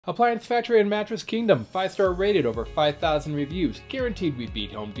Appliance Factory and Mattress Kingdom, 5-star rated, over 5,000 reviews, guaranteed we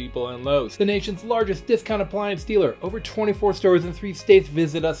beat Home Depot and Lowe's. The nation's largest discount appliance dealer, over 24 stores in 3 states.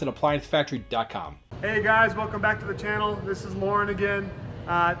 Visit us at ApplianceFactory.com. Hey guys, welcome back to the channel. This is Loren again.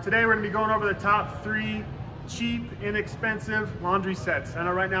 Today we're going to be going over the top 3 cheap, inexpensive laundry sets. I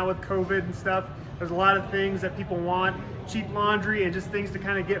know right now with COVID and stuff, there's a lot of things that people want, cheap laundry and just things to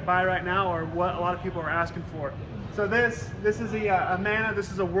kind of get by right now, or what a lot of people are asking for. So this is a Amana.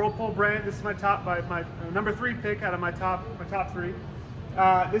 This is a Whirlpool brand. This is my number 3 pick out of my top 3.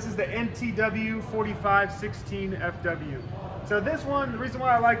 This is the NTW 4516FW. So this one, the reason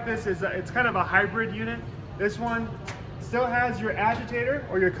why I like this is it's kind of a hybrid unit. This one still has your agitator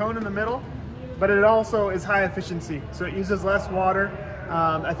or your cone in the middle, but it also is high efficiency. So it uses less water.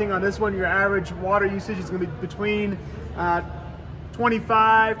 I think on this one, your average water usage is going to be between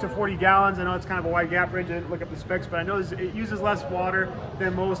 25 to 40 gallons. I know it's kind of a wide gap range. I didn't look up the specs, but I know it uses less water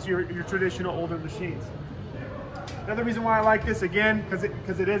than most of your traditional older machines. Another reason why I like this, again,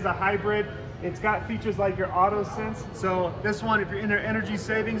 because it is a hybrid, it's got features like your auto sense. So this one, if you're into energy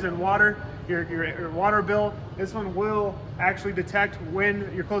savings and water, your water bill, this one will actually detect when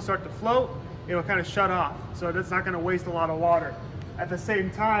your clothes start to float. It'll kind of shut off, so it's not going to waste a lot of water. At the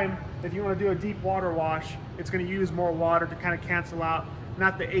same time, if you want to do a deep water wash, it's going to use more water to kind of cancel out,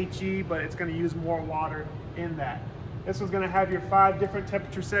 not the HE, but it's going to use more water in that. This one's going to have your 5 different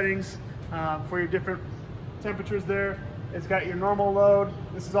temperature settings for your different temperatures there. It's got your normal load.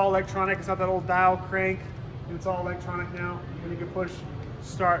 This is all electronic. It's not that old dial crank. It's all electronic now, and you can push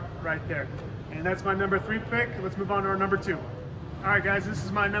start right there. And that's my number 3 pick. Let's move on to our number 2. All right, guys, this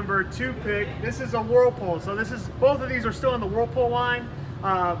is my number 2 pick. This is a Whirlpool. So both of these are still in the Whirlpool line.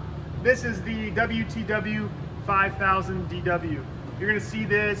 This is the WTW 5000 DW. You're gonna see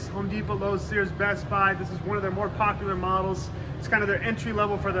this Home Depot, Lowe's, Sears, Best Buy. This is one of their more popular models. It's kind of their entry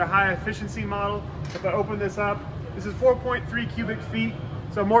level for their high efficiency model. If I open this up, this is 4.3 cubic feet.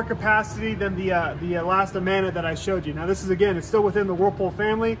 So more capacity than the last Amana that I showed you. Now this is, again, it's still within the Whirlpool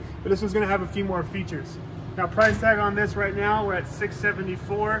family, but this one's gonna have a few more features. Now price tag on this right now, we're at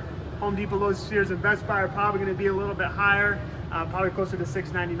 $674. Home Depot, Lowe's, Sears, and Best Buy are probably gonna be a little bit higher, probably closer to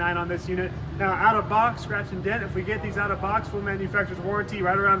 $699 on this unit. Now out of box, scratch and dent, if we get these out of box, full manufacturer's warranty,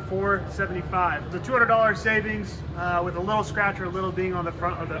 right around $475. It's a $200 savings with a little scratch or a little ding on the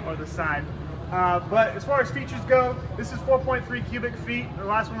front or the side. But as far as features go, this is 4.3 cubic feet. The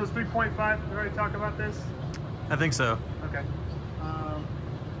last one was 3.5. We already talked about this? I think so. Okay.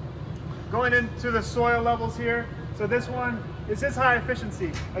 Going into the soil levels here. So this is high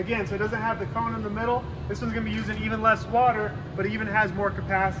efficiency. Again, so it doesn't have the cone in the middle. This one's gonna be using even less water, but it even has more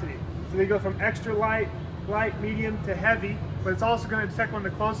capacity. So they go from extra light, medium to heavy, but it's also gonna detect when the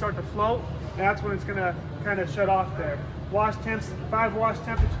clothes start to float, and that's when it's gonna kind of shut off there. Wash temps, 5 wash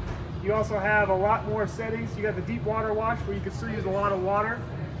temperature. You also have a lot more settings. You got the deep water wash where you can still use a lot of water.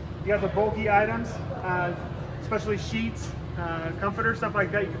 You got the bulky items, especially sheets, comforter, stuff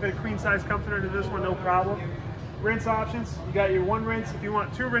like that. You can fit a queen size comforter into this one, no problem. Rinse options, you got your 1 rinse. If you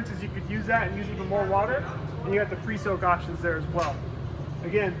want 2 rinses, you could use that and use even more water. And you got the pre-soak options there as well.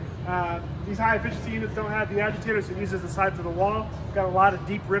 Again, these high efficiency units don't have the agitator, so it uses the sides of the wall. It's got a lot of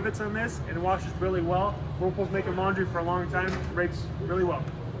deep rivets on this, and it washes really well. Whirlpool's making laundry for a long time, it rates really well.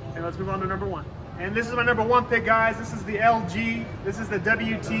 And let's move on to number 1. And this is my number 1 pick, guys. This is the LG. This is the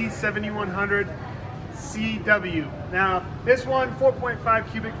WT 7100 CW. Now, this one,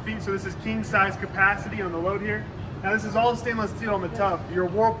 4.5 cubic feet, so this is king size capacity on the load here. Now, this is all stainless steel on the tub. Your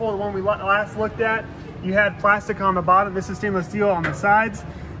Whirlpool, the one we last looked at, you had plastic on the bottom. This is stainless steel on the sides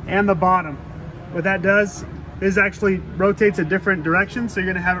and the bottom. What that does is actually rotates a different direction, so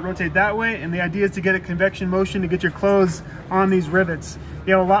you're gonna have it rotate that way, and the idea is to get a convection motion to get your clothes on these rivets.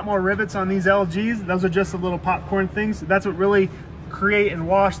 You have a lot more rivets on these LGs. Those are just the little popcorn things. That's what really create and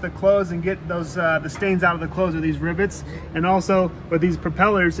wash the clothes and get those the stains out of the clothes are these rivets. And also with these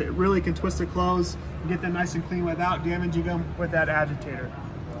propellers, it really can twist the clothes and get them nice and clean without damaging them with that agitator.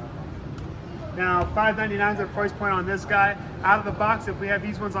 Now, $599 is our price point on this guy. Out of the box, if we have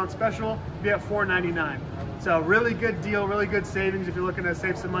these ones on special, we'll be at $499. So really good deal, really good savings if you're looking to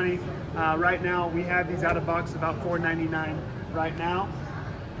save some money. Right now, we have these out of box about $499 right now.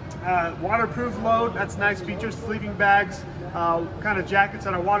 Waterproof load, that's nice features. Sleeping bags, kind of jackets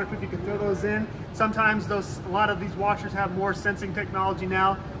that are waterproof, you can throw those in. Sometimes a lot of these washers have more sensing technology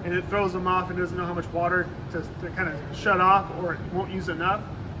now, and it throws them off and doesn't know how much water to kind of shut off, or it won't use enough.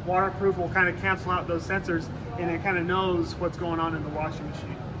 Waterproof will kind of cancel out those sensors, and it kind of knows what's going on in the washing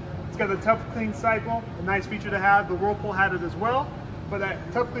machine. It's got the tub clean cycle, a nice feature to have. The Whirlpool had it as well, but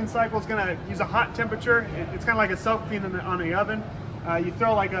that tub clean cycle is going to use a hot temperature. It's kind of like a self clean on the oven. You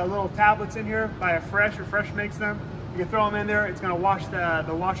throw like a little tablets in here by a Fresh, or Fresh makes them. You can throw them in there. It's going to wash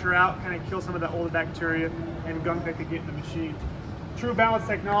the washer out, kind of kill some of the older bacteria and gunk that could get in the machine. True Balance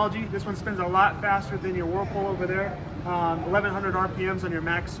technology. This one spins a lot faster than your Whirlpool over there. 1100 RPMs on your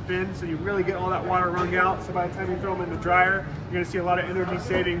max spin, so you really get all that water wrung out. So by the time you throw them in the dryer, you're going to see a lot of energy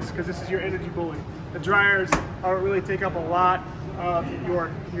savings because this is your energy bully. The dryers really take up a lot of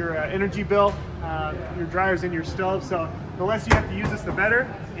your energy bill, your dryers and your stove. So the less you have to use this, the better.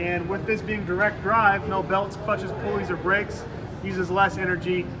 And with this being direct drive, no belts, clutches, pulleys, or brakes, uses less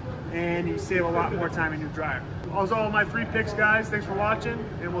energy, and you save a lot more time in your dryer. Those are all my 3 picks, guys. Thanks for watching,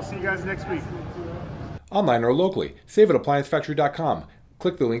 and we'll see you guys next week. Online or locally, save at ApplianceFactory.com.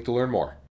 Click the link to learn more.